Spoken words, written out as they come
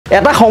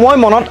এটা সময়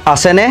মনত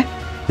আছেনে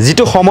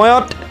যিটো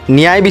সময়ত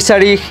ন্যায়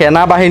বিচাৰি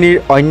সেনা বাহিনীৰ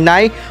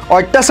অন্যায়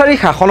অত্যাচাৰী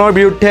শাসনৰ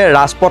বিৰুদ্ধে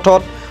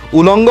ৰাজপথত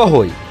উলংগ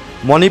হৈ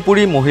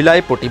মণিপুৰী মহিলাই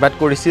প্ৰতিবাদ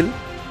কৰিছিল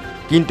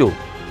কিন্তু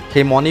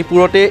সেই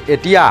মণিপুৰতে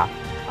এতিয়া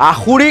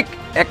আখুৰিক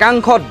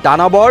একাংশ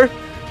দানৱৰ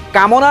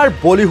কামনাৰ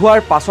বলি হোৱাৰ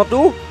পাছতো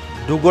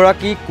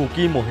দুগৰাকী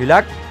কুকি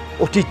মহিলাক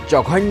অতি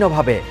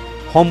জঘন্যভাৱে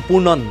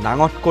সম্পূৰ্ণ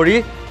নাঙঠ কৰি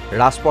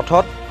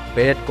ৰাজপথত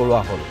পেৰেড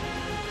কৰোৱা হ'ল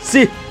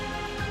সি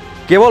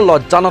কেৱল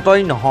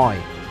লজ্জানতই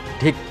নহয়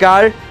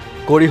ধিক্কাৰ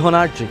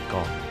গৰিহণাৰ যোগ্য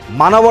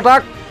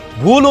মানৱতাক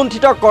ভুল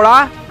লুণ্ঠিত কৰা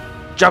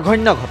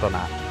জঘন্য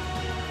ঘটনা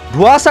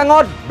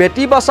ধোৱাচাঙত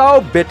বেটি বচাও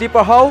বেটি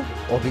পঢ়াও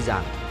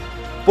অভিযান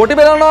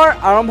প্ৰতিবেদনৰ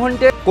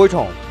আৰম্ভণিতে কৈ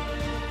থওঁ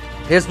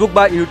ফেচবুক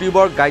বা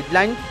ইউটিউবৰ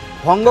গাইডলাইন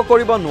ভংগ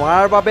কৰিব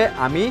নোৱাৰাৰ বাবে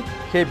আমি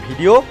সেই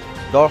ভিডিঅ'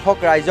 দৰ্শক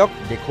ৰাইজক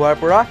দেখুৱাৰ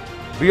পৰা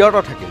বিৰত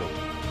থাকিলোঁ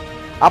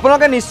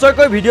আপোনালোকে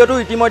নিশ্চয়কৈ ভিডিঅ'টো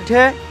ইতিমধ্যে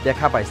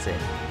দেখা পাইছে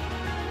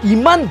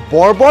ইমান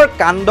বৰ্বৰ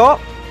কাণ্ড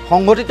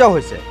সংঘটিত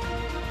হৈছে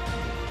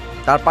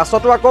তাৰ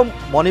পাছতো আকৌ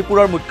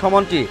মণিপুৰৰ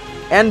মুখ্যমন্ত্ৰী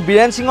এন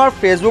বীৰেন সিঙৰ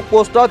ফেচবুক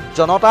পোষ্টত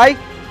জনতাই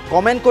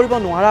কমেণ্ট কৰিব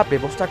নোৱাৰা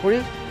ব্যৱস্থা কৰি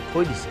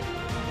থৈ দিছে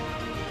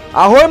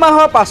আঢ়ৈ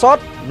মাহৰ পাছত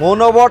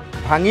মৌনব্ৰত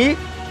ভাঙি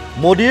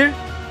মোদীৰ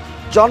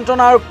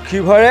যন্ত্ৰণা আৰু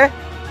ক্ষোভেৰে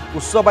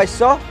উচ্চ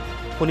বাস্য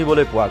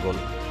শুনিবলৈ পোৱা গ'ল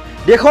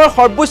দেশৰ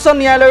সৰ্বোচ্চ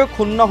ন্যায়ালয়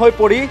ক্ষুণ্ণ হৈ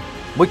পৰি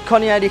মুখ্য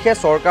ন্যায়াধীশে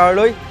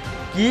চৰকাৰলৈ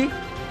কি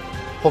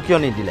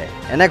সকিয়নি দিলে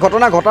এনে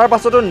ঘটনা ঘটাৰ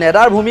পাছতো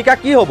নেডাৰ ভূমিকা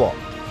কি হ'ব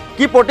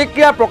কি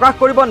প্ৰতিক্ৰিয়া প্ৰকাশ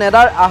কৰিব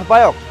নেডাৰ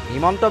আহ্বায়ক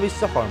হিমন্ত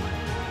বিশ্ব শৰ্মাই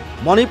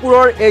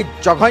মণিপুৰৰ এই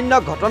জঘন্য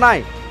ঘটনাই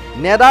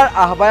নেডাৰ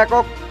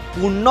আহ্বায়কক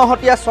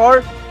পূৰ্ণহতীয়া স্বৰ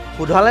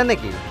সোধালে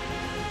নেকি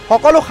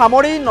সকলো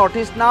সামৰি নৰ্থ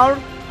ইষ্ট নাওৰ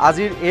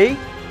আজিৰ এই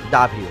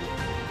দাভিও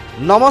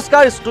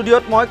নমস্কাৰ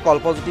ষ্টুডিঅ'ত মই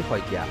কল্পজ্যোতি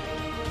শইকীয়া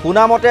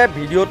শুনামতে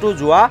ভিডিঅ'টো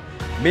যোৱা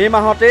মে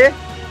মাহতে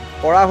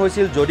কৰা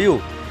হৈছিল যদিও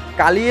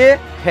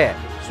কালিয়েহে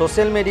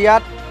ছ'চিয়েল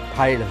মিডিয়াত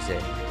ভাইৰেল হৈছে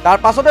তাৰ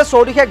পাছতে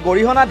চৌদিশে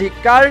গৰিহণা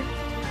ধিক্কাৰ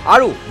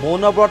আৰু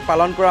মৌনব্ৰত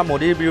পালন কৰা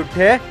মোদীৰ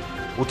বিৰুদ্ধে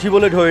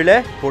উঠিবলৈ ধৰিলে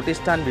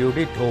প্ৰতিষ্ঠান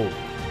বিৰোধী ঢৌ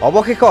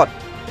অৱশেষত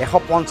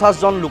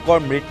 150 জন লোকৰ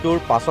মৃত্যুৰ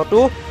পাছতো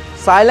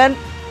সাইলেণ্ট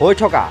হৈ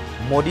থকা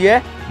মোদীয়ে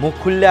মুখ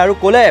খুলিলে আৰু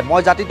ক'লে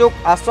মই জাতিটোক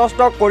আশ্বস্ত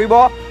কৰিব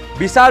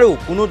বিচাৰোঁ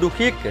কোনো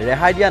দোষীক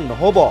ৰেহাই দিয়া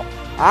নহ'ব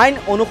আইন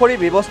অনুসৰি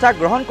ব্যৱস্থা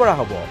গ্ৰহণ কৰা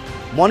হ'ব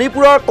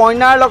মণিপুৰৰ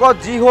কন্যাৰ লগত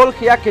যি হ'ল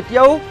সেয়া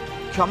কেতিয়াও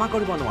ক্ষমা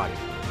কৰিব নোৱাৰি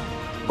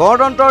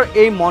গণতন্ত্ৰৰ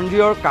এই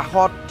মন্দিৰৰ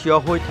কাষত থিয়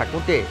হৈ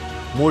থাকোঁতে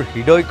মোৰ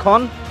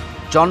হৃদয়খন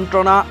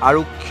যন্ত্ৰণা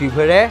আৰু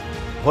ক্ষোভেৰে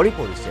ভৰি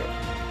পৰিছে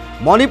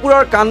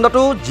মণিপুৰৰ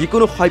কাণ্ডটো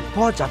যিকোনো সভ্য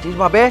জাতিৰ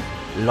বাবে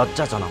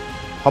লজ্জাজনক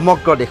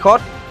সমগ্ৰ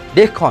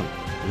দেশখন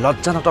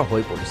লজ্জানত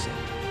হৈ পৰিছে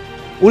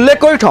উল্লেখ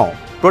কৰি থওঁ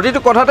প্ৰতিটো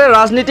কথাতে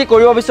ৰাজনীতি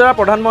কৰিব বিচৰা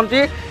প্ৰধানমন্ত্ৰী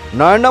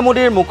নৰেন্দ্ৰ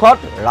মোদীৰ মুখত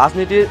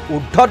ৰাজনীতিৰ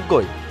ঊৰ্ধত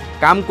গৈ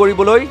কাম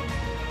কৰিবলৈ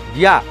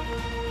দিয়া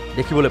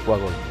দেখিবলৈ পোৱা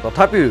গ'ল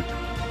তথাপিও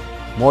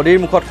মোদীৰ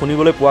মুখত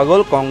শুনিবলৈ পোৱা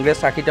গ'ল কংগ্ৰেছ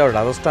শাসিত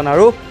ৰাজস্থান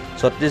আৰু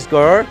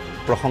ছত্তীশগড়ৰ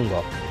প্ৰসংগ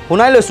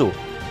শুনাই লৈছোঁ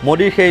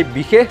মোদীৰ সেই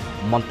বিশেষ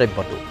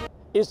মন্তব্যটো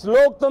इस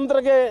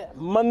लोकतंत्र के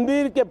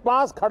मंदिर के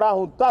पास खड़ा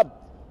हूं तब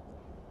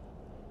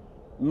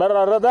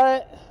मेरा हृदय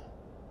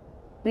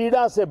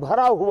पीड़ा से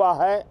भरा हुआ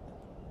है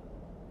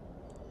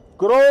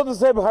क्रोध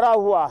से भरा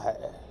हुआ है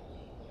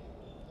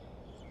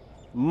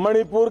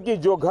मणिपुर की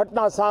जो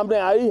घटना सामने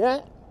आई है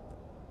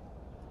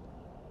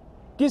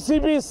किसी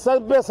भी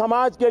सभ्य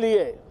समाज के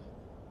लिए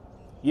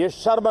ये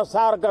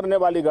शर्मसार करने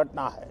वाली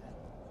घटना है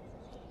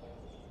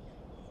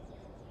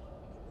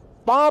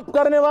पाप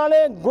करने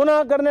वाले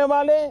गुनाह करने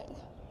वाले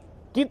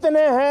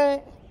कितने हैं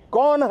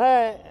कौन है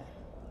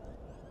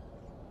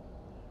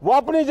वो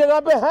अपनी जगह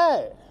पे है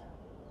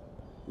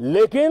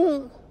लेकिन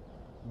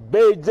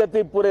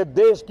बेइज्जती पूरे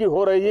देश की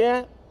हो रही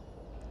है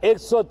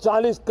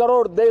 140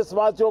 करोड़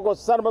देशवासियों को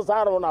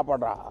शर्मसार होना पड़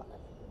रहा है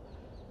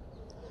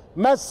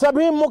मैं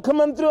सभी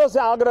मुख्यमंत्रियों से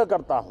आग्रह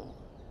करता हूं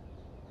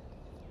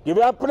कि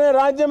वे अपने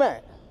राज्य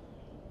में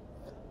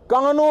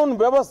कानून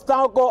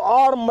व्यवस्थाओं को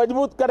और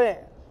मजबूत करें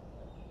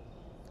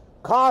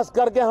खास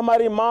करके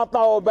हमारी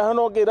माताओं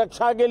बहनों की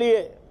रक्षा के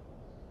लिए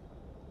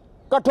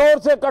कठोर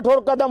से कठोर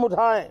कदम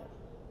उठाएं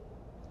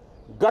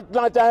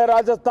घटना चाहे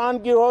राजस्थान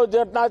की हो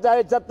घटना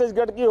चाहे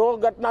छत्तीसगढ़ की हो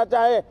घटना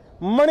चाहे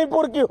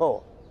मणिपुर की हो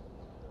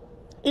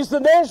इस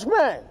देश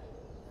में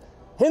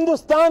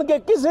हिंदुस्तान के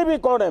किसी भी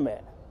कोने में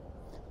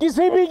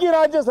किसी भी की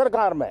राज्य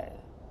सरकार में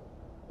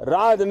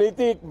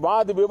राजनीतिक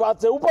वाद विवाद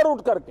से ऊपर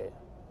उठ करके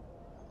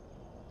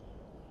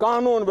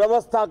कानून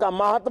व्यवस्था का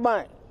महात्मा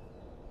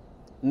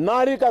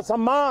नारी का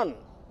सम्मान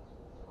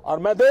और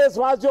मैं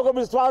देशवासियों को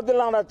विश्वास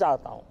दिलाना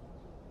चाहता हूं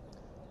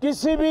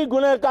किसी भी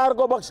गुनहगार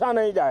को बख्शा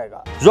नहीं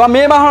जाएगा যোৱা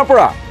মে মাহৰ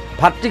পৰা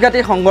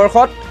ভাতৃঘাতী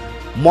সংঘৰ্ষত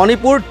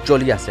মণিপুৰ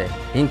জ্বলি আছে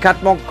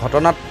হিংসাত্মক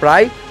ঘটনাত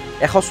প্ৰায়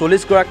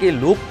 140 গৰাকী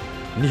লোক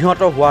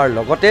নিহত হোৱাৰ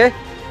লগতে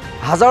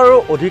হাজাৰৰো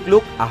অধিক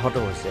লোক আহত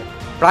হৈছে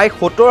প্ৰায়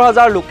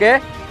 70,000 লোকে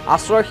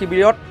আশ্ৰয়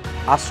শিবিৰত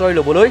আশ্ৰয়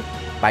ল'বলৈ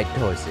বাধ্য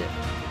হৈছে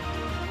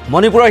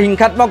মণিপুৰৰ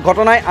হিংসাত্মক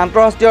ঘটনাই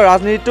আন্তঃৰাষ্ট্ৰীয়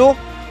ৰাজনীতিটো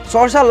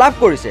চৰ্চা লাভ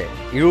কৰিছে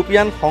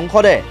ইউৰোপীয়ান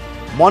সংসদে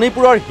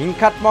মণিপুৰৰ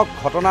হিংসাত্মক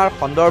ঘটনাৰ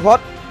সন্দৰ্ভত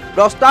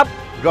প্ৰস্তাৱ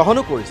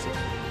গ্ৰহণো কৰিছে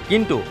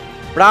কিন্তু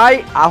প্ৰায়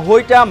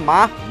 2.5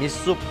 মাহ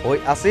নিশ্চুপ হৈ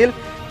আছিল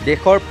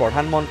দেশৰ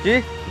প্ৰধানমন্ত্ৰী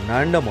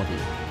নৰেন্দ্ৰ মোদী।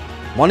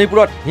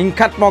 মণিপুৰত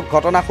হিংসাত্মক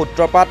ঘটনা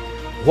সূত্ৰপাত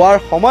হোৱাৰ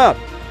সময়ত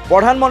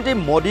প্ৰধানমন্ত্ৰী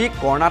মোদী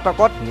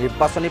কৰ্ণাটকত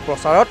নিৰ্বাচনী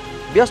প্ৰচাৰত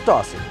ব্যস্ত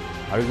আছিল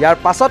আৰু ইয়াৰ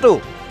পাছতো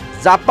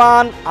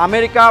জাপান,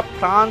 আমেৰিকা,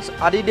 ফ্ৰান্স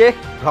আদি দেশ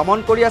ভ্ৰমণ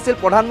কৰি আছিল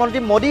প্ৰধানমন্ত্ৰী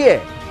মোদীয়ে।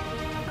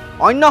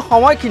 অন্য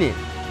সময়খিনিত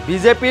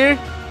বিজেপিৰ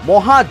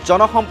মহা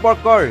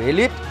জনসম্পৰ্কৰ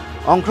ৰেলীত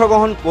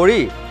অংশগ্ৰহণ কৰি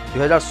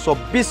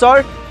 2024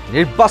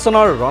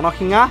 নিৰ্বাচনৰ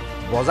ৰণসিঙা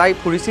বজাই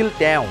ফুৰিছিল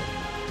তেওঁ।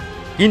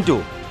 কিন্তু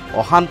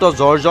অশান্ত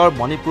জৰ্জৰ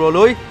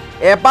মণিপুৰলৈ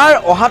এবাৰ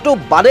অহাটো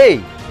বাদেই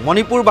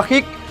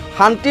মণিপুৰবাসীক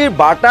শান্তিৰ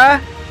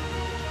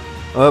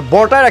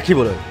বৰ্তাই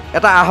ৰাখিবলৈ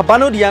এটা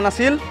আহ্বানো দিয়া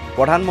নাছিল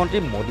প্ৰধানমন্ত্ৰী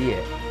মোদীয়ে।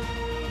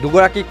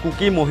 দুগৰাকী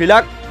কুকি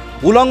মহিলাক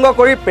উলংঘ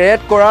কৰি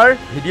পেৰেড কৰাৰ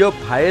ভিডিঅ'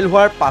 ভাইৰেল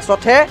হোৱাৰ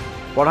পাছতহে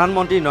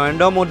প্ৰধানমন্ত্ৰী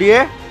নৰেন্দ্ৰ মোদীয়ে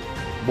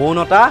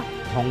মৌনতা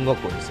ভংগ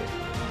কৰিছে।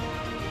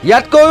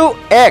 ইয়াতকৈও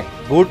এক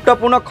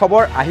গুৰুত্বপূৰ্ণ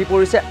খবৰ আহি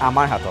পৰিছে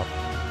আমাৰ হাতত।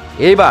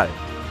 এইবাৰ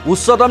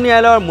উচ্চতম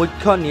ন্যায়ালয়ৰ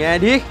মুখ্য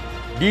ন্যায়াধীশ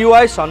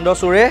DY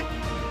চন্দ্ৰচূড়ে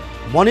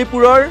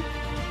মণিপুৰৰ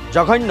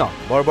জঘন্য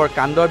বৰ্বৰ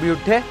কাণ্ডৰ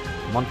বিৰুদ্ধে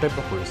মন্তব্য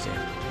কৰিছে।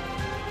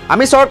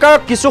 আমি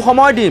চৰকাৰক কিছু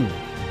সময় দিম,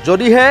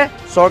 যদিহে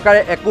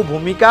চৰকাৰে একো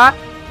ভূমিকা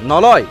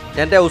নলয়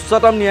তেন্তে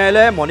উচ্চতম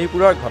ন্যায়ালয়ে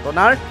মণিপুৰৰ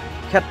ঘটনাৰ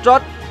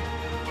ক্ষেত্ৰত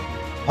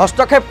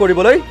হস্তক্ষেপ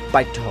কৰিবলৈ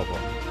বাধ্য হ'ব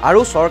আৰু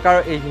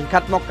চৰকাৰৰ এই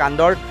হিংসাত্মক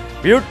কাণ্ডৰ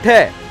বিৰুদ্ধে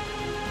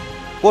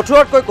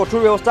কঠোৰতকৈ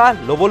কঠোৰ ব্যৱস্থা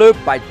ল'বলৈ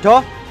বাধ্য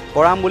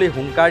কৰাম বুলি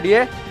হুংকাৰ দিয়ে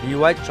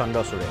DY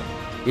চন্দ্ৰচূড়ে।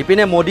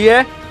 ইপিনে মোদীয়ে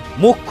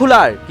মুখ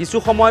খোলাৰ কিছু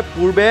সময়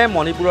পূৰ্বে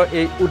মণিপুৰৰ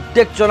এই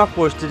উদ্বেগজনক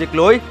পৰিস্থিতিক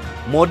লৈ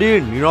মোদীৰ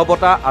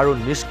নীৰৱতা আৰু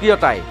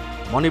নিষ্ক্ৰিয়তাই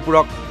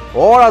মণিপুৰক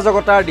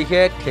অৰাজকতাৰ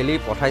দিশে ঠেলি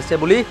পঠাইছে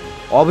বুলি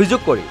অভিযোগ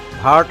কৰি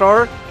ভাৰতৰ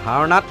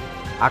ধাৰণাত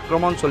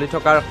আক্ৰমণ চলি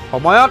থকাৰ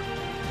সময়ত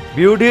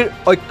বিৰোধীৰ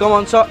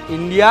ঐক্যমঞ্চ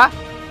ইণ্ডিয়া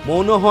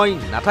মৌন হৈ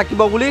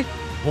নাথাকিব বুলি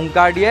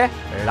হুংকাৰ দিয়ে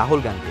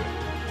ৰাহুল গান্ধীয়ে।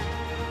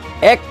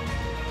 এক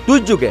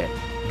টুইটযোগে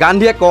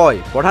গান্ধীয়ে কয়,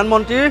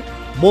 প্ৰধানমন্ত্ৰীৰ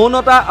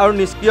মৌনতা আৰু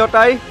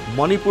নিষ্ক্ৰিয়তাই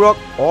মণিপুৰক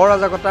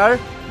অৰাজকতাৰ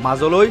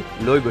মাজলৈ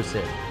লৈ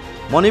গৈছে।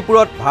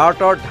 মণিপুৰত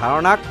ভাৰতৰ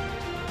ধাৰণাক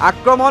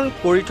আক্ৰমণ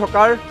কৰি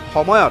থকাৰ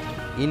সময়ত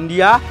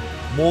ইণ্ডিয়া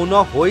মৌন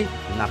হৈ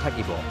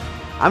নাথাকিব।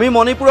 আমি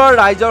মণিপুৰৰ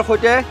ৰাইজৰ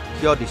সৈতে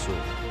থিয় দিছোঁ।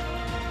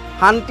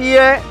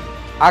 শান্তিহে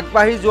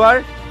আগবাঢ়ি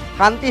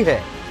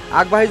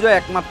যোৱাৰ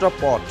একমাত্ৰ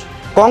পথ।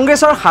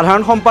 কংগ্ৰেছৰ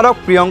সাধাৰণ সম্পাদক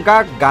প্ৰিয়ংকা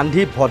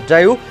গান্ধী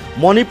ভদ্ৰায়ো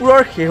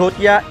মণিপুৰৰ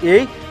শেহতীয়া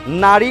এই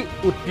নাৰী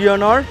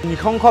উৎপীড়নৰ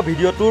নৃশংস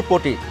ভিডিঅ'টোৰ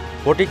প্ৰতি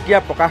প্ৰতিক্ৰিয়া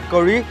প্ৰকাশ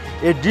কৰি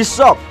এই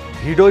দৃশ্যক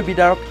হৃদয়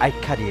বিদাৰক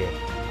আখ্যা দিয়ে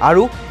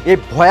আৰু এই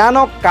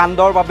ভয়ানক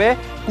কাণ্ডৰ বাবে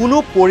কোনো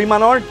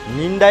পৰিমাণৰ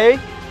নিন্দাই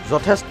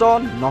যথেষ্ট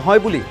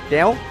নহয় বুলি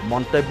তেওঁ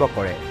মন্তব্য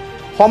কৰে।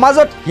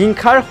 সমাজত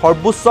হিংসাৰ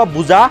সৰ্বোচ্চ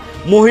বোজা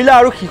মহিলা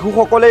আৰু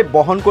শিশুসকলেই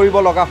বহন কৰিব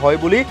লগা হয়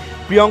বুলি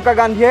প্ৰিয়ংকা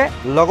গান্ধীয়ে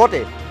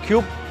লগতে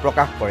ক্ষোভ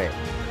প্ৰকাশ কৰে।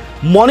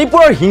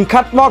 মণিপুৰৰ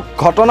হিংসাত্মক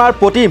ঘটনাৰ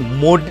প্ৰতি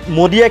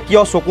মোদীয়ে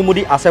কিয়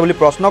চকুমুদি আছে বুলি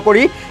প্ৰশ্ন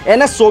কৰি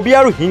এনে ছবি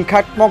আৰু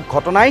হিংসাত্মক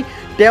ঘটনাই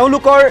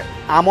তেওঁলোকৰ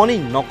আমনি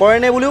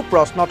নকৰেনে বুলিও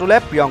প্ৰশ্ন তোলে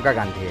প্ৰিয়ংকা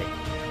গান্ধীয়ে।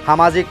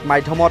 সামাজিক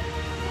মাধ্যমত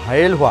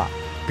ভাইৰেল হোৱা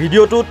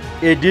ভিডিঅ'টোত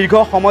এই দীৰ্ঘ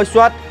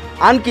সময়ছোৱাত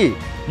আনকি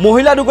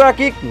মহিলা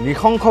দুগৰাকীক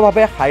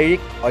নৃশংসভাৱে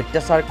শাৰীৰিক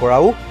অত্যাচাৰ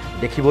কৰাও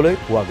দেখিবলৈ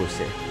পোৱা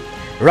গৈছে।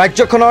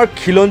 ৰাজ্যখনৰ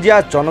খিলঞ্জীয়া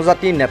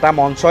জনজাতি নেতা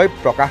মঞ্চই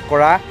প্ৰকাশ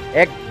কৰা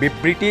এক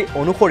বিবৃতি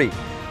অনুসৰি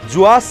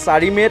যোৱা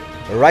 4 মে'ত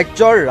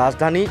ৰাজ্যৰ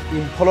ৰাজধানী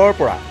ইম্ফলৰ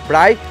পৰা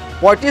প্ৰায়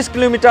 35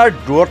 কিলোমিটাৰ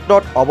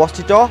দূৰত্বত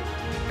অৱস্থিত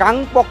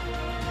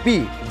কাংপকপি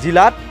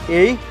জিলাত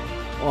এই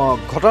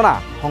ঘটনা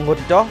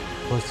সংঘটিত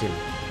হৈছিল।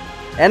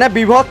 এনে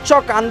বিভৎস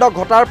কাণ্ড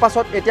ঘটাৰ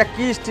পাছত এতিয়া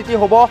কি স্থিতি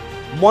হ'ব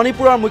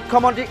মণিপুৰৰ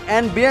মুখ্যমন্ত্ৰী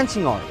এন বীৰেন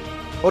সিঙৰ?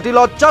 অতি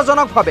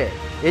লজ্জাজনকভাৱে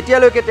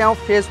এতিয়ালৈকে তেওঁ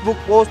ফেচবুক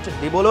পোষ্ট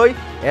দিবলৈ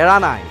এৰা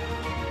নাই।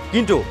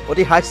 কিন্তু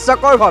অতি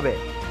হাস্যকৰভাৱে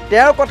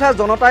তেওঁৰ কথা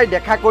জনতাই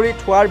দেখা কৰি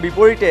থোৱাৰ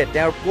বিপৰীতে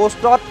তেওঁৰ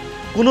পোষ্টত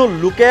কোনো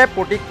লোকে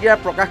প্ৰতিক্ৰিয়া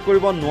প্ৰকাশ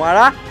কৰিব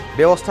নোৱাৰা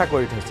ব্যৱস্থা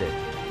কৰি থৈছে।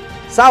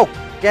 চাওক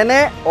কেনে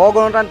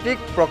অগণতান্ত্ৰিক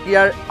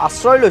প্ৰক্ৰিয়াৰ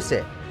আশ্ৰয় লৈছে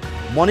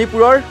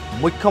মণিপুৰৰ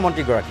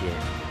মুখ্যমন্ত্ৰীগৰাকীয়ে।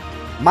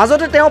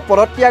 মাজতে তেওঁ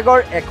পদত্যাগৰ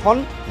এখন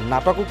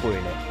নাটকো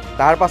কৰিলে।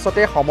 তাৰ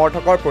পাছতে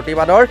সমৰ্থকৰ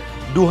প্ৰতিবাদৰ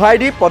দোহাই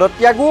দি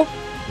পদত্যাগো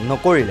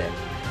নকৰিলে।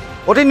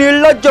 অতি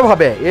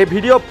নিৰ্লজ্জভাৱে এই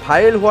ভিডিঅ'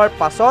 ভাইৰেল হোৱাৰ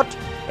পাছত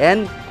এন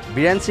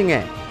বীৰেন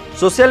সিঙে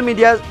ছ'চিয়েল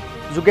মিডিয়া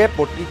যোগে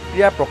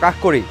প্ৰতিক্ৰিয়া প্ৰকাশ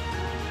কৰি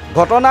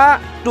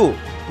ঘটনাটো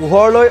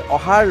পোহৰলৈ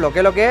অহাৰ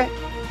লগে লগে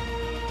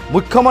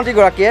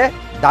মুখ্যমন্ত্ৰীগৰাকীয়ে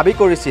দাবী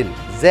কৰিছিল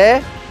যে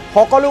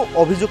সকলো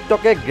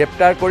অভিযুক্তকে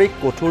গ্ৰেপ্তাৰ কৰি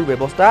কঠোৰ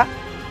ব্যৱস্থা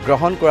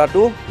গ্ৰহণ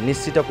কৰাটো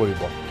নিশ্চিত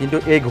কৰিব। কিন্তু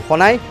এই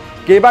ঘোষণাই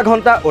কেইবা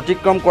ঘণ্টা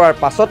অতিক্ৰম কৰাৰ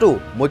পাছতো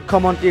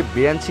মুখ্যমন্ত্ৰী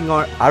বীৰেন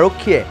সিঙৰ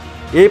আৰক্ষীয়ে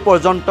এই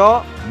পৰ্যন্ত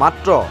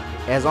মাত্ৰ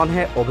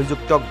এজনহে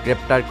অভিযুক্তক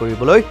গ্ৰেপ্তাৰ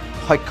কৰিবলৈ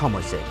সক্ষম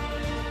হৈছে।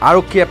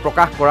 আৰক্ষীয়ে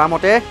প্ৰকাশ কৰা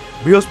মতে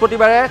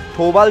বৃহস্পতিবাৰে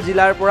থৌবাল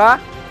জিলাৰ পৰা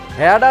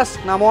হেৰাদাস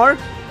নামৰ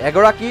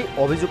এগৰাকী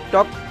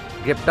অভিযুক্তক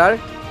গ্ৰেপ্তাৰ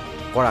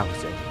কৰা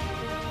হৈছে।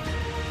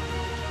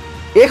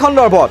 এই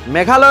সন্দৰ্ভত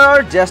মেঘালয়ৰ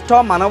জ্যেষ্ঠ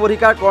মানৱ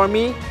অধিকাৰ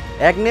কৰ্মী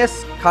এগ্নেছ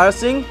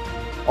খাৰছিং,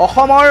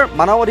 অসমৰ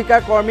মানৱ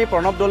অধিকাৰ কৰ্মী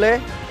প্ৰণৱ দলে,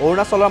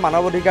 অৰুণাচলৰ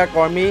মানৱ অধিকাৰ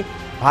কৰ্মী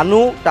ভানু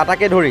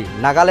টাটাকে ধৰি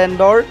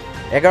নাগালেণ্ডৰ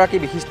এগৰাকী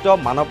বিশিষ্ট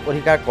মানৱ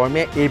অধিকাৰ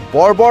কৰ্মীয়ে এই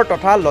বৰ্বৰ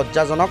তথা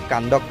লজ্জাজনক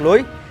কাণ্ডক লৈ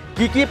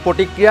কি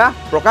প্ৰতিক্ৰিয়া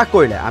প্ৰকাশ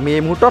কৰিলে আমি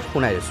এই মুহূৰ্তত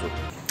শুনাই আছোঁ।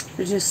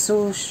 It is so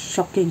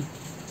shocking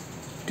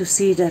to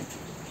see that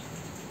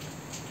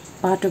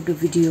part of the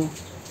video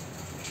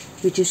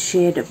which is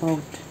shared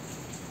about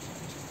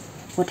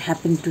what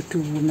happened to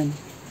two women,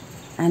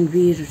 and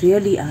we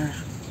really are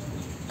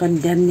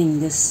condemning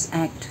this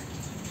act,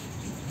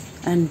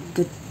 and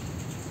the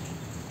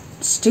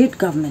state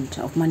government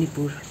of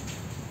Manipur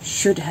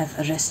should have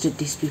arrested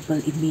these people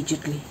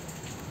immediately,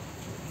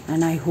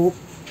 and I hope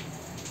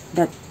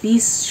that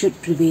peace should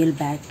prevail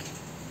back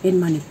in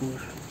Manipur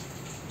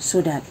so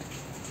that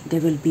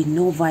there will be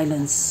no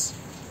violence.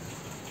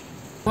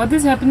 What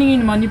is happening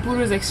in Manipur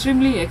is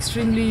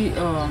extremely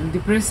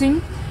depressing,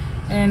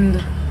 and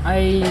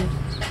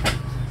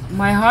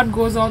my heart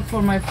goes out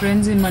for my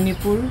friends in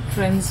Manipur,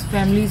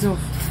 families of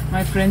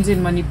my friends in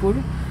Manipur.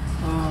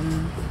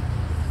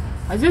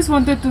 I just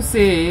wanted to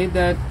say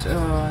that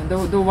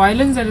the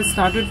violence that has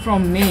started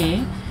from May,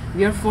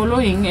 we are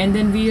following, and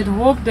then we had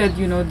hoped that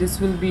this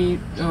will be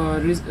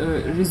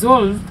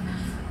resolved,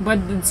 but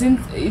since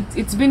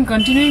it's been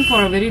continuing for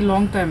a very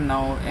long time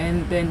now, and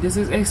then this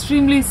is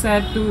extremely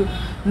sad to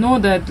know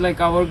that like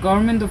our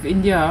government of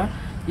India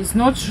is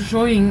not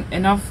showing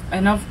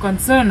enough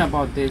concern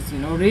about this.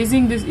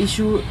 Raising this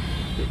issue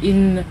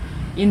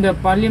in the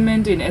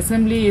parliament, in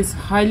assembly is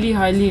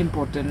highly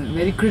important,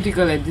 very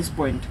critical at this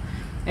point.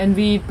 And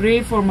we pray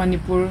for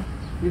Manipur,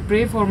 we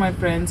pray for my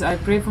friends, I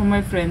pray for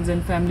my friends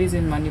and families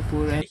in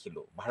Manipur.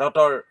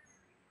 ভাৰতৰ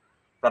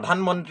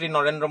প্ৰধানমন্ত্ৰী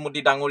নৰেন্দ্ৰ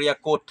মোদী ডাঙৰীয়া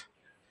coat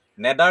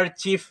নেডাৰ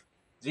chief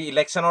যি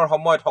ইলেকশ্যনৰ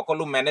সময়ত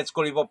সকলো manage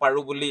কৰিব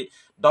পাৰোঁ বুলি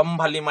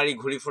দমভালি মাৰি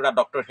ঘূৰি ফুৰা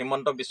ডক্টৰ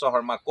হিমন্ত বিশ্ব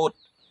শৰ্মা কোট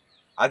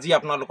আজি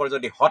আপোনালোকৰ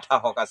যদি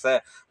হতাশক আছে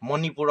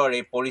মণিপুৰৰ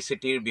এই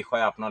পৰিস্থিতিৰ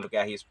বিষয়ে আপোনালোকে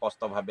আহি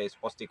স্পষ্টভাৱে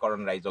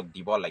স্পষ্টীকৰণ ৰাইজক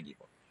দিব লাগিব।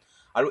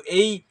 আৰু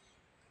এই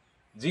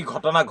যি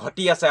ঘটনা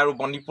ঘটি আছে আৰু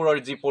মণিপুৰৰ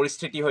যি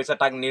পৰিস্থিতি হৈছে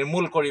তাক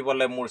নিৰ্মূল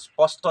কৰিবলৈ মোৰ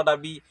স্পষ্ট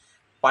দাবী,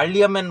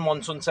 পাৰ্লিয়ামেণ্ট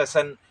মনচুন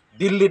সেশন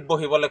দিল্লীত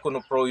বহিবলৈ কোনো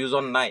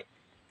প্ৰয়োজন নাই।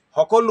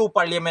 সকলো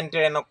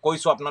পাৰ্লিয়ামেণ্টেৰিয়ানক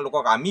কৈছোঁ,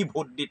 আপোনালোকক আমি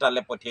ভোট দি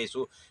তালে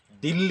পঠিয়াইছোঁ,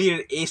 দিল্লীৰ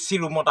AC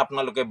ৰুমত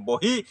আপোনালোকে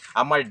বহি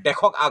আমাৰ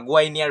দেশক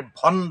আগুৱাই নিয়াৰ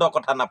ভণ্ড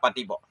কথা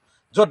নাপাতিব।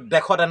 য'ত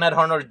দেশত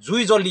এনেধৰণৰ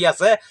জুই জ্বলি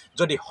আছে,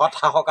 যদি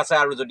হতাশক আছে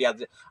আৰু যদি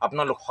আজি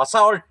আপোনালোক সঁচা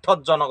অৰ্থত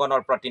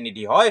জনগণৰ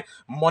প্ৰতিনিধি হয়,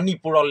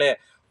 মণিপুৰলৈ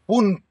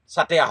পোন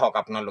চাতে আহক।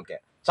 আপোনালোকে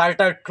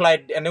চাৰ্টাৰ্ড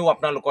ফ্লাইট এনেও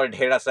আপোনালোকৰ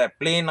ঢেৰ আছে,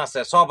 প্লেন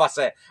আছে, চব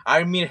আছে,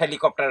 আৰ্মিৰ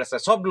হেলিকপ্টাৰ আছে,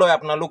 চব লৈ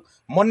আপোনালোক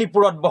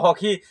মণিপুৰত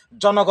বহকি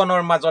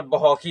জনগণৰ মাজত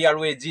বহকি আৰু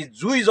এই যি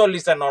জুই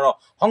জ্বলিছে নৰ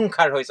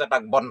সংসাৰ হৈছে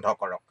তাক বন্ধ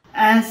কৰক।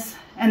 As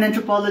an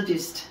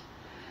anthropologist,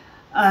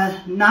 a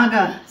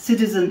Naga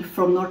citizen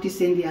from Northeast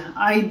India,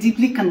 I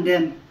deeply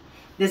condemn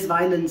this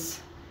violence,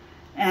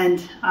 and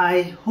I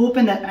hope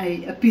and I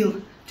appeal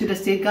to the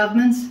state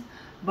governments,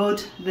 both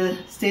the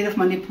state of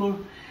Manipur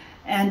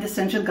and the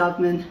central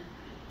government,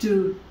 to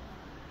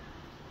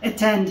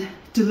attend,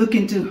 to look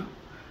into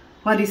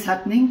what is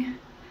happening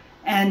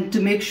and to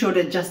make sure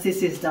that justice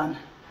is done.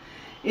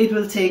 It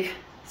will take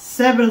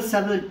several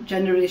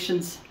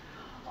generations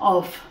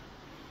of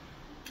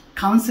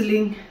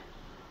counseling,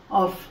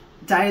 of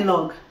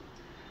dialogue,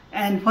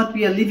 and what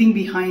we are leaving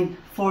behind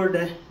for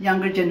the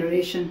younger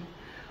generation,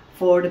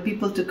 for the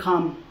people to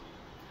come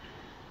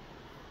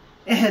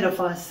ahead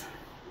of us,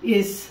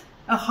 is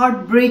a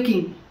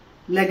heartbreaking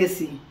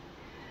legacy.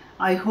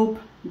 I hope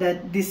that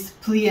this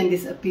plea and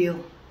this appeal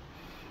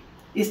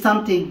is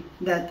something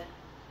that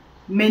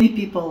many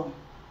people,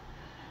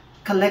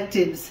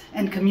 collectives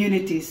and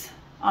communities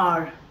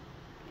are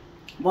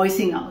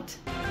voicing out.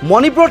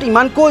 মণিপুৰত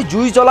ইমানকৈ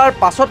জুই জ্বলাৰ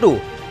পাছতো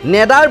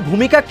নেডাৰ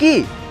ভূমিকা কি?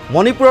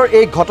 মণিপুৰৰ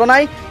এই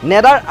ঘটনাই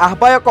নেডাৰ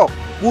আহ্বায়কক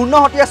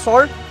পূৰ্ণহতীয়া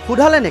স্বৰ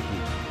সোধালে নেকি?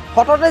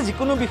 সততে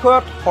যিকোনো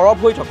বিষয়ত সৰব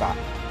হৈ থকা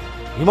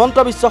হিমন্ত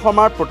বিশ্ব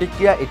শৰ্মাৰ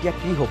প্ৰতিক্ৰিয়া এতিয়া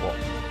কি হ'ব?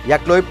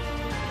 ইয়াক লৈ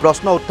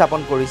প্ৰশ্ন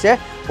উত্থাপন কৰিছে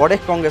প্ৰদেশ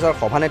কংগ্ৰেছৰ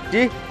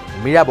সভানেত্ৰী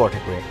মীৰা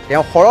বৰঠাকুৰে।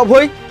 তেওঁ সৰব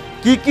হৈ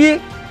কি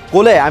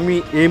ক'লে আমি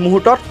এই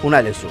মুহূৰ্তত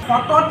শুনাই লৈছোঁ।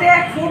 সততে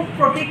খুব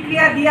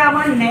প্ৰতিক্ৰিয়া দিয়া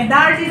আমাৰ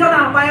নেডাৰ যিজন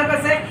আহ্বায়ক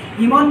আছে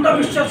হিমন্ত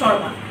বিশ্ব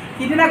শৰ্মা,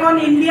 সিদিনাখন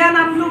ইণ্ডিয়া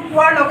নামটো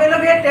কোৱাৰ লগে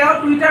লগে তেওঁ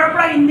টুইটাৰৰ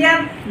পৰা ইণ্ডিয়ান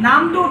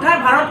নামটো উঠাই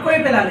ভাৰত কৰি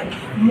পেলালে।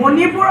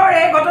 মণিপুৰৰ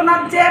এই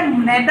ঘটনাত যে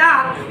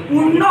নেডাক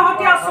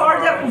পূৰ্ণহতীয়া স্বৰ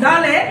যে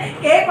সোধালে,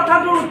 এই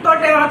কথাটোৰ উত্তৰ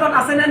তেওঁৰ হাতত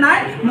আছেনে নাই?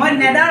 মই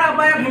নেডাৰ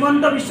আহ্বায়ক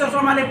হিমন্ত বিশ্ব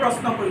শৰ্মালৈ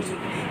প্ৰশ্ন কৰিছোঁ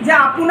যে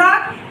আপোনাক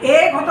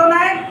এই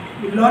ঘটনাই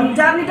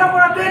লজ্জান্বিত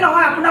কৰাটোৱে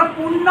নহয়, আপোনাক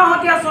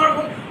পূৰ্ণহতীয়া স্বৰ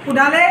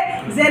সোধালে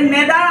যে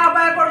নেডাৰ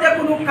আহ্বায়কৰ যে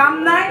কোনো কাম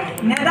নাই,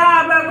 নেডাৰ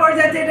আহ্বায়কৰ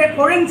যে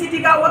ফৰিং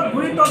চিটিকা অত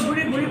ঘূৰি তত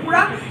ঘূৰি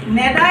ফুৰা,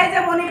 নেডাই যে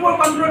মণিপুৰ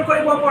কণ্ট্ৰল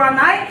কৰিব পৰা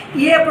নাই,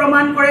 ইয়ে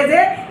প্ৰমাণ কৰে যে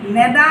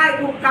নেডা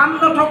একো কাম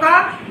নথকা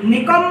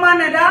নিকম্মা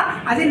নেডা।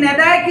 আজি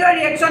নেডাই কিয়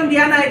ৰিয়েকশ্যন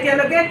দিয়া নাই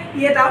এতিয়ালৈকে,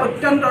 ই এটা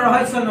অত্যন্ত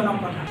ৰহস্যজনক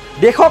কথা।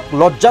 দেশক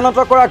লজ্জানত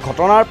কৰা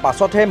ঘটনাৰ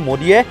পাছতহে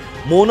মোদীয়ে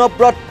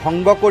মৌনব্ৰত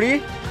ভংগ কৰি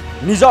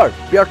নিজৰ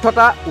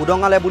ব্যৰ্থতা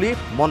উদঙালে বুলি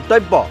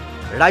মন্তব্য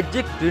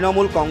ৰাজ্যিক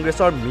তৃণমূল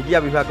কংগ্ৰেছৰ মিডিয়া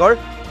বিভাগৰ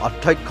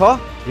অধ্যক্ষ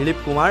দিলীপ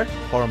কুমাৰ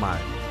শৰ্মাৰ।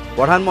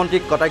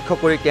 প্ৰধানমন্ত্ৰীক কটাক্ষ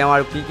কৰি তেওঁ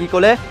আৰু কি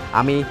ক'লে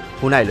আমি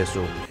শুনাই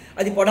লৈছোঁ।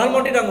 আজি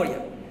প্ৰধানমন্ত্ৰী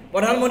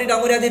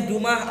ডাঙৰীয়া আজি 2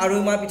 মাহ আৰু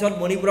মাহ পিছত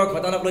মণিপুৰৰ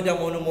ঘটনাক লৈ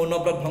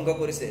মৌনব্ৰত ভংগ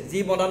কৰিছে। যি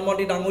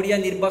প্ৰধানমন্ত্ৰী ডাঙৰীয়া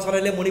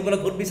নিৰ্বাচনলৈ মণিপুৰত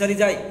ভোট বিচাৰি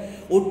যায়,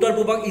 উত্তৰ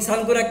পূবক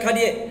ঈশানকোণ আখ্যা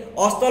দিয়ে,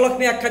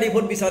 অষ্টলক্ষ্মী আখ্যা দি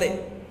ভোট বিচাৰে,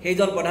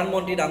 সেইজন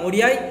প্ৰধানমন্ত্ৰী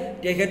ডাঙৰীয়াই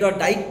তেখেতৰ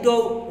দায়িত্ব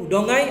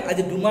উদঙাই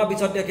আজি 2 মাহ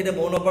পিছত তেখেতে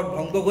মৌনব্ৰত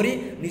ভংগ কৰি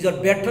নিজৰ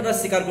ব্যৰ্থতা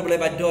স্বীকাৰ কৰিবলৈ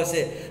বাধ্য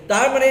হৈছে।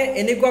 তাৰ মানে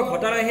এনেকুৱা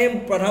ঘটনাহে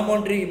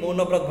প্ৰধানমন্ত্ৰী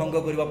মৌনব্ৰত ভংগ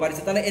কৰিব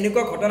পাৰিছে। তাৰমানে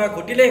এনেকুৱা ঘটনা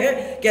ঘটিলেহে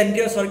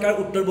কেন্দ্ৰীয় চৰকাৰ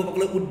উত্তৰ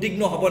পূবকলৈ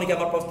উদ্বিগ্ন হ'ব নেকি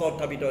আমাৰ প্ৰশ্ন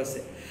উত্থাপিত হৈছে।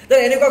 তো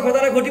এনেকুৱা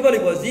ঘটনা ঘটিব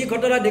লাগিব যি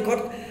ঘটনা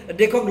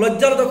দেশক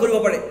লজ্জানত কৰিব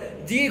পাৰে,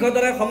 যি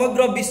ঘটনা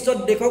সমগ্ৰ বিশ্বত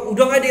দেশক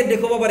উদঙাই দিয়ে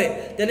দেখুৱাব পাৰে,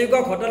 তেনেকুৱা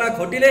ঘটনা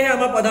ঘটিলেহে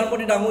আমাৰ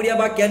প্ৰধানমন্ত্ৰী ডাঙৰীয়া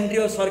বা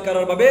কেন্দ্ৰীয়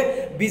চৰকাৰৰ বাবে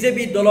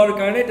বিজেপি দলৰ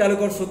কাৰণে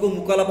তেওঁলোকৰ চকু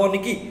মুকলাব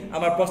নেকি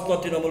আমাৰ প্ৰশ্ন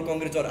তৃণমূল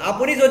কংগ্ৰেছৰ।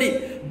 আপুনি যদি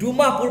 2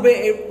 মাহ পূৰ্বে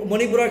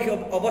মণিপুৰৰ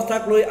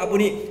অৱস্থাক লৈ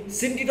আপুনি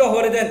চিন্তিত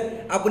হ'লেহেঁতেন,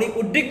 আপুনি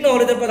উদ্বিগ্ন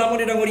হ'লেহেঁতেন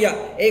প্ৰধানমন্ত্ৰী ডাঙৰীয়া,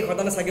 এই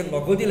ঘটনা চাগে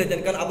নঘটিলেহেঁতেন,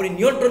 কাৰণ আপুনি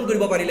নিয়ন্ত্ৰণ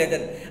কৰিব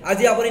পাৰিলেহেঁতেন।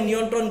 আজি আপুনি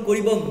নিয়ন্ত্ৰণ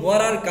কৰিব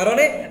নোৱাৰাৰ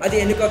কাৰণে আজি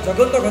এনেকুৱা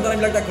জঘন্য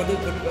ঘটনাবিলাক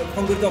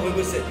সংঘটিত হৈ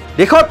গৈছে।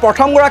 দেশৰ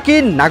প্ৰথমগৰাকী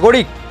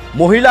নাগৰিক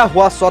মহিলা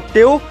হোৱা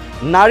স্বত্তেও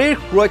নাৰীৰ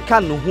সুৰক্ষা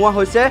নোহোৱা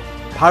হৈছে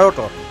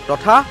ভাৰতত,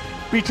 তথা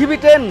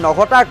পৃথিৱীতে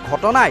নঘটা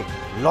ঘটনাই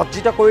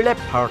লজ্জিত কৰিলে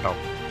ভাৰতক।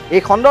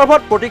 এই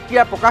সন্দৰ্ভত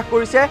প্ৰতিক্ৰিয়া প্ৰকাশ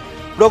কৰিছে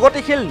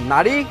প্ৰগতিশীল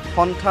নাৰী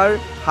সন্থাৰ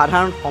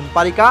সাধাৰণ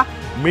সম্পাদিকা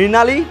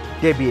মৃণালী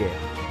দেৱীয়ে।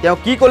 তেওঁ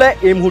কি ক'লে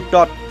এই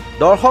মুহূৰ্তত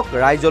দৰ্শক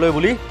ৰাইজলৈ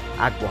বুলি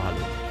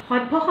আগবঢ়ালোঁ।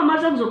 সভ্য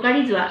সমাজক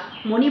জোকাৰি যোৱা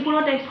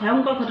মণিপুৰত এক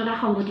ভয়ংকৰ ঘটনা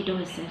সংঘটিত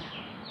হৈছে।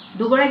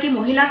 2গৰাকী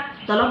মহিলাক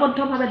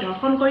দলবদ্ধভাৱে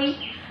ধৰ্ষণ কৰি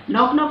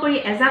নগ্ন কৰি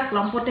এজাক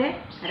লম্পতে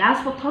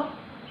ৰাজপথত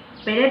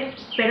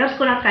পেৰেড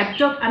কৰা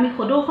কাৰ্যক আমি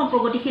সদৌ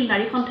প্ৰগতিশীল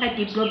নাৰী সন্থাই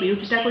তীব্ৰ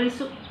বিৰোধিতা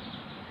কৰিছোঁ।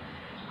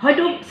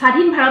 হয়তো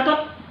স্বাধীন ভাৰতত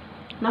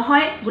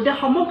নহয়, গোটেই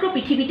সমগ্ৰ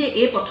পৃথিৱীতে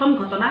এই প্ৰথম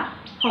ঘটনা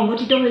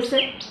সংঘটিত হৈছে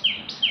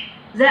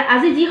যে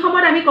আজি যি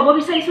সময়ত আমি ক'ব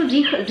বিচাৰিছোঁ,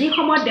 যি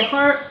সময়ত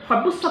দেশৰ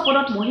সৰ্বোচ্চ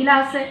পদত মহিলা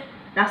আছে,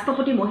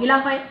 ৰাষ্ট্ৰপতি মহিলা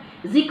হয়,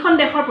 যিখন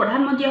দেশৰ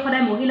প্ৰধানমন্ত্ৰীয়ে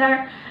সদায় মহিলাৰ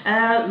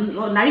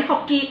নাৰী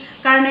শক্তিৰ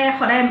কাৰণে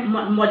সদায়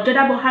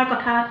মৰ্যাদা বঢ়াৰ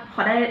কথা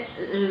সদায়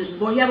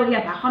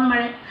বঢ়িয়া ভাষণ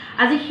মাৰে,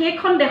 আজি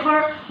সেইখন দেশৰ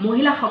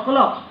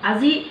মহিলাসকলক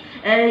আজি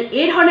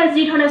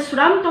যি ধৰণে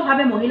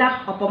চূড়ান্তভাৱে মহিলাক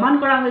অপমান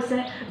কৰা হৈছে,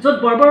 য'ত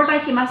বৰ্বৰতাৰ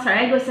সীমা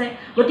চেৰাই গৈছে।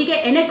 গতিকে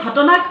এনে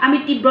ঘটনাক আমি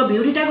তীব্ৰ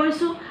বিৰোধিতা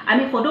কৰিছোঁ।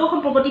 আমি সদৌ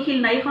প্ৰগতিশীল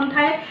নাৰী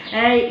সন্থাই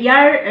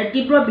ইয়াৰ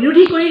তীব্ৰ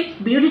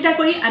বিৰোধিতা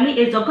কৰি আমি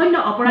এই জঘন্য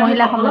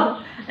অপৰাধীসকলক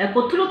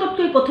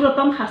কঠোৰতকৈ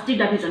কঠোৰতম শাস্তিৰ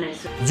দাবী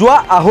জনাইছোঁ। যোৱা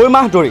 2.5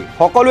 মাহ ধৰি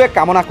সকলোৱে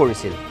কামনা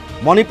কৰিছিল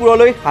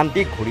মণিপুৰলৈ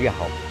শান্তি ঘূৰি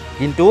আহক,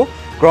 কিন্তু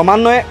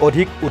ক্ৰমান্বয়ে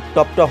অধিক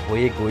উত্তপ্ত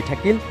হৈয়ে গৈ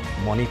থাকিল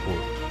মণিপুৰ।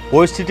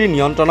 পৰিস্থিতি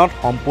নিয়ন্ত্ৰণত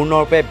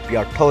সম্পূৰ্ণৰূপে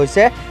ব্যৰ্থ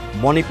হৈছে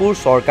মণিপুৰ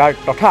চৰকাৰ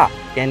তথা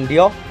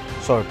কেন্দ্ৰীয়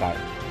চৰকাৰ।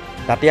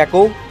 তাতে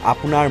আকৌ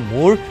আপোনাৰ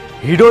মোৰ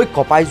হৃদয়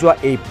কঁপাই যোৱা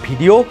এই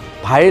ভিডিঅ'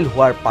 ভাইৰেল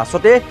হোৱাৰ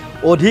পাছতে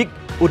অধিক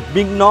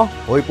উদ্বিগ্ন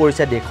হৈ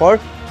পৰিছে দেশৰ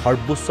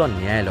সৰ্বোচ্চ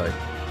ন্যায়ালয়।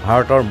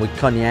 ভাৰতৰ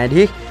মুখ্য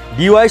ন্যায়াধীশ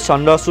DY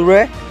চন্দ্ৰচূড়ে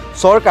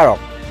চৰকাৰক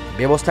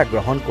ব্যৱস্থা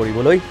গ্ৰহণ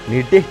কৰিবলৈ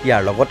নিৰ্দেশ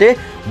দিয়াৰ লগতে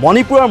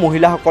মণিপুৰৰ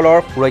মহিলাসকলৰ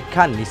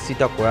সুৰক্ষা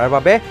নিশ্চিত কৰাৰ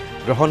বাবে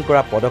গ্ৰহণ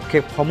কৰা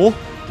পদক্ষেপসমূহ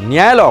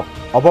ন্যায়ালয়ক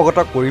অৱগত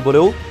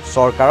কৰিবলৈও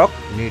চৰকাৰক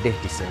নিৰ্দেশ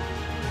দিছে।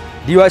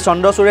 DY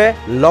চন্দ্ৰচূড়ে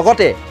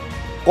লগতে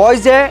কয়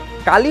যে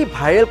কালি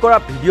ভাইৰেল কৰা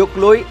ভিডিঅ'ক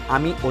লৈ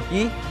আমি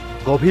অতি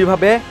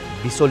গভীৰভাৱে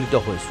বিচলিত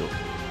হৈছোঁ,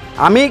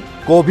 আমি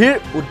গভীৰ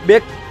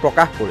উদ্বেগ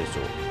প্ৰকাশ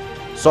কৰিছোঁ।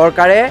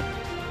 চৰকাৰে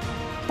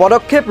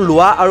পদক্ষেপ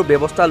লোৱা আৰু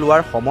ব্যৱস্থা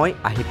লোৱাৰ সময়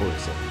আহি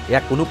পৰিছে,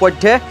 ইয়াক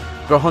কোনোপধ্যে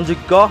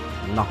গ্ৰহণযোগ্য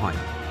নহয়।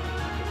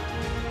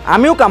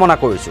 আমিও কামনা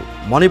কৰিছোঁ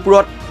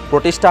মণিপুৰত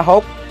প্ৰতিষ্ঠা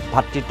হওক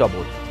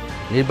ভাতৃত্ববোধ,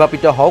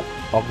 নিৰ্বাপিত হওক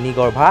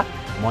অগ্নিগৰ্ভা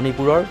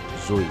মণিপুৰৰ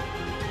জুই,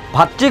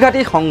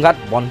 ভাতৃঘাতী সংঘাত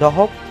বন্ধ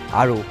হওক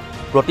আৰু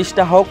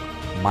প্ৰতিষ্ঠা হওক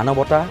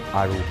মানৱতা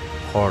আৰু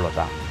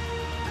সৰলতা।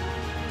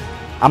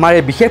 আমাৰ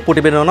এই বিশেষ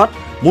প্ৰতিবেদনত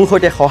মোৰ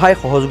সৈতে সহায়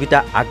সহযোগিতা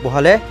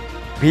আগবঢ়ালে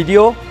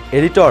ভিডিঅ'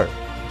 এডিটৰ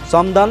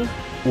চন্দন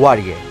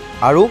ৱাৰীয়ে।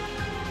 আৰু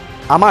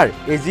আমাৰ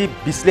এই যি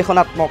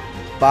বিশ্লেষণাত্মক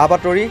বা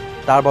বাতৰি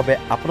তাৰ বাবে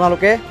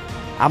আপোনালোকে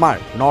আমাৰ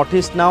নৰ্থ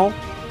ইষ্ট নাও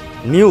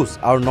নিউজ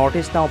আৰু নৰ্থ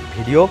ইষ্ট নাও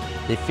ভিডিঅ'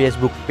 এই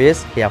ফেচবুক পেজ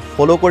সেয়া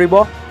ফ'ল' কৰিব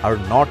আৰু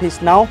নৰ্থ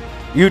ইষ্ট নাও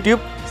ইউটিউব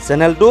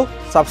চেনেলটো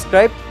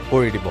ছাবস্ক্ৰাইব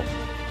কৰি দিব।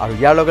 আৰু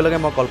ইয়াৰ লগে লগে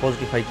মই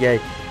কল্পজ্যোতি শইকীয়াই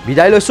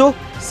বিদায় লৈছোঁ।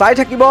 চাই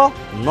থাকিব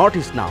নৰ্থ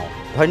ইষ্ট নাও।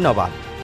 ধন্যবাদ।